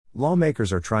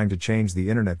Lawmakers are trying to change the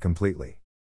internet completely.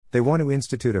 They want to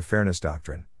institute a fairness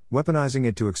doctrine, weaponizing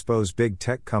it to expose big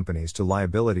tech companies to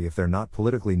liability if they're not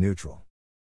politically neutral.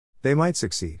 They might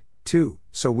succeed, too,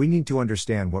 so we need to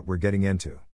understand what we're getting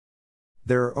into.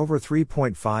 There are over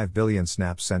 3.5 billion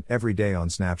snaps sent every day on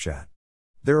Snapchat.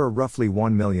 There are roughly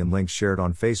 1 million links shared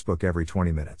on Facebook every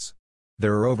 20 minutes.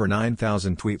 There are over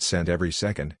 9,000 tweets sent every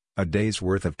second. A day's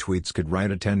worth of tweets could write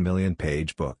a 10 million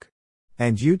page book.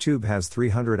 And YouTube has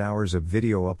 300 hours of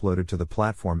video uploaded to the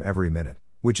platform every minute,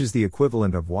 which is the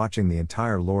equivalent of watching the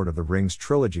entire Lord of the Rings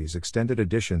trilogy's extended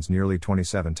editions nearly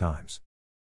 27 times.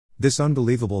 This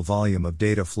unbelievable volume of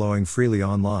data flowing freely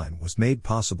online was made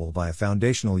possible by a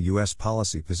foundational U.S.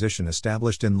 policy position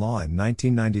established in law in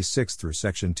 1996 through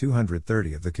Section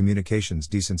 230 of the Communications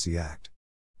Decency Act.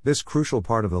 This crucial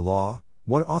part of the law,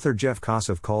 what author Jeff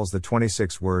Kosseff calls the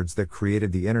 26 words that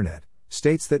created the Internet,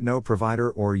 states that no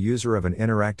provider or user of an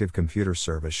interactive computer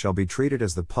service shall be treated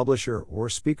as the publisher or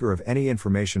speaker of any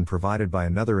information provided by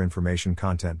another information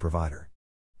content provider.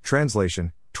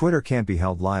 Translation: Twitter can't be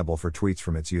held liable for tweets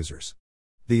from its users.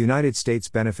 The United States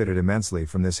benefited immensely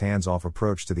from this hands-off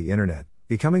approach to the Internet,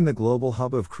 becoming the global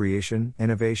hub of creation,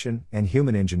 innovation, and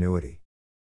human ingenuity.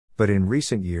 But in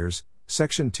recent years,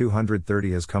 Section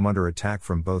 230 has come under attack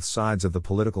from both sides of the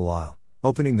political aisle,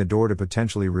 opening the door to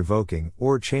potentially revoking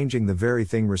or changing the very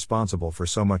thing responsible for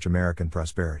so much American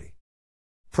prosperity.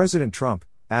 President Trump,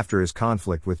 after his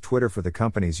conflict with Twitter for the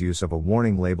company's use of a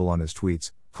warning label on his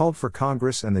tweets, called for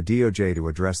Congress and the DOJ to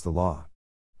address the law.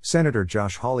 Senator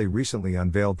Josh Hawley recently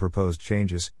unveiled proposed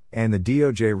changes, and the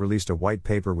DOJ released a white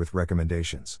paper with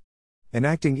recommendations.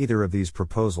 Enacting either of these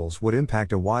proposals would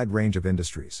impact a wide range of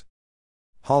industries.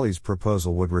 Hawley's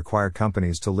proposal would require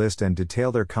companies to list and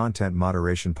detail their content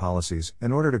moderation policies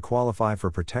in order to qualify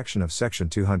for protection of Section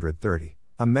 230,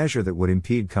 a measure that would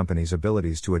impede companies'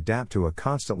 abilities to adapt to a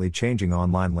constantly changing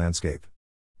online landscape.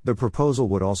 The proposal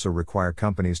would also require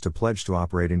companies to pledge to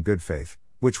operate in good faith,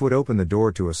 which would open the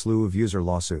door to a slew of user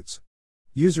lawsuits.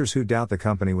 Users who doubt the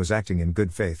company was acting in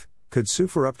good faith could sue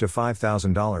for up to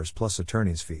 $5,000 plus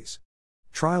attorney's fees.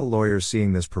 Trial lawyers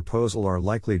seeing this proposal are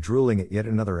likely drooling at yet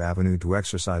another avenue to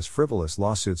exercise frivolous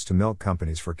lawsuits to milk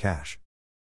companies for cash.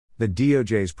 The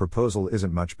DOJ's proposal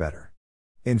isn't much better.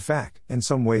 In fact, in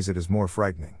some ways it is more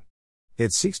frightening.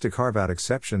 It seeks to carve out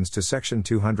exceptions to Section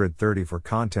 230 for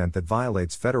content that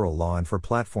violates federal law and for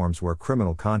platforms where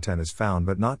criminal content is found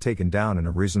but not taken down in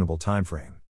a reasonable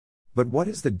timeframe. But what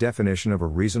is the definition of a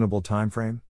reasonable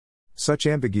timeframe? Such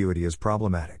ambiguity is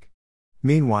problematic.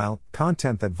 Meanwhile,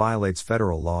 content that violates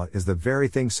federal law is the very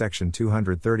thing Section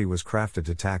 230 was crafted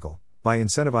to tackle, by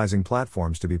incentivizing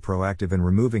platforms to be proactive in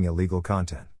removing illegal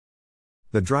content.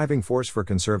 The driving force for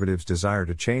conservatives' desire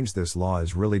to change this law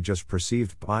is really just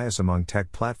perceived bias among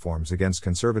tech platforms against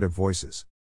conservative voices.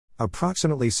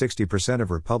 Approximately 60%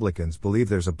 of Republicans believe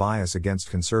there's a bias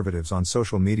against conservatives on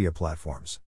social media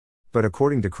platforms. But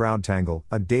according to CrowdTangle,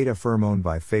 a data firm owned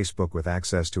by Facebook with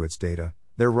access to its data,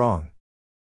 they're wrong.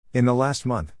 In the last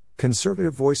month,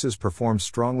 conservative voices performed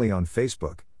strongly on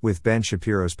Facebook, with Ben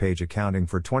Shapiro's page accounting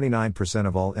for 29%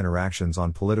 of all interactions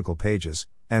on political pages,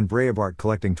 and Breitbart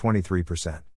collecting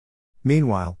 23%.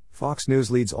 Meanwhile, Fox News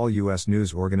leads all U.S.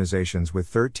 news organizations with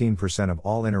 13% of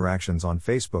all interactions on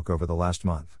Facebook over the last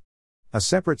month. A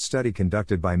separate study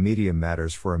conducted by Media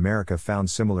Matters for America found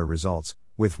similar results,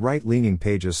 with right-leaning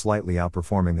pages slightly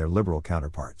outperforming their liberal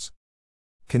counterparts.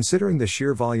 Considering the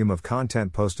sheer volume of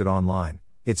content posted online,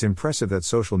 it's impressive that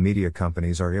social media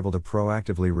companies are able to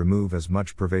proactively remove as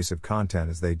much pervasive content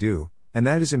as they do, and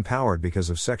that is empowered because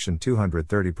of Section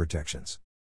 230 protections.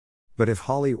 But if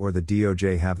Hawley or the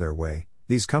DOJ have their way,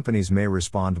 these companies may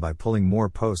respond by pulling more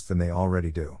posts than they already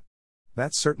do.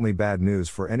 That's certainly bad news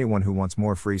for anyone who wants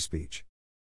more free speech.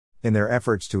 In their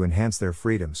efforts to enhance their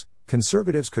freedoms,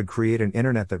 conservatives could create an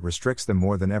internet that restricts them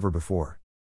more than ever before.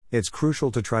 It's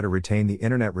crucial to try to retain the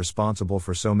internet responsible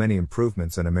for so many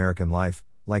improvements in American life,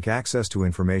 like access to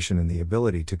information and the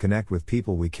ability to connect with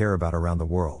people we care about around the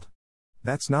world.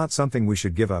 That's not something we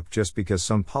should give up just because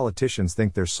some politicians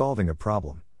think they're solving a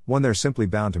problem, one they're simply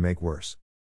bound to make worse.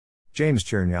 James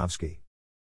Chernyavsky.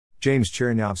 James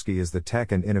Chernyavsky is the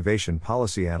Tech and Innovation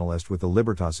Policy Analyst with the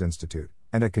Libertas Institute,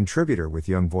 and a contributor with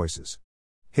Young Voices.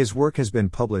 His work has been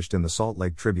published in the Salt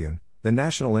Lake Tribune, the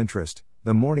National Interest,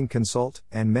 the Morning Consult,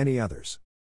 and many others.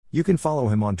 You can follow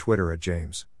him on Twitter at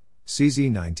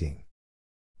JamesCZ19.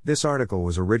 This article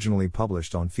was originally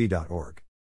published on fee.org.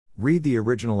 Read the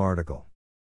original article.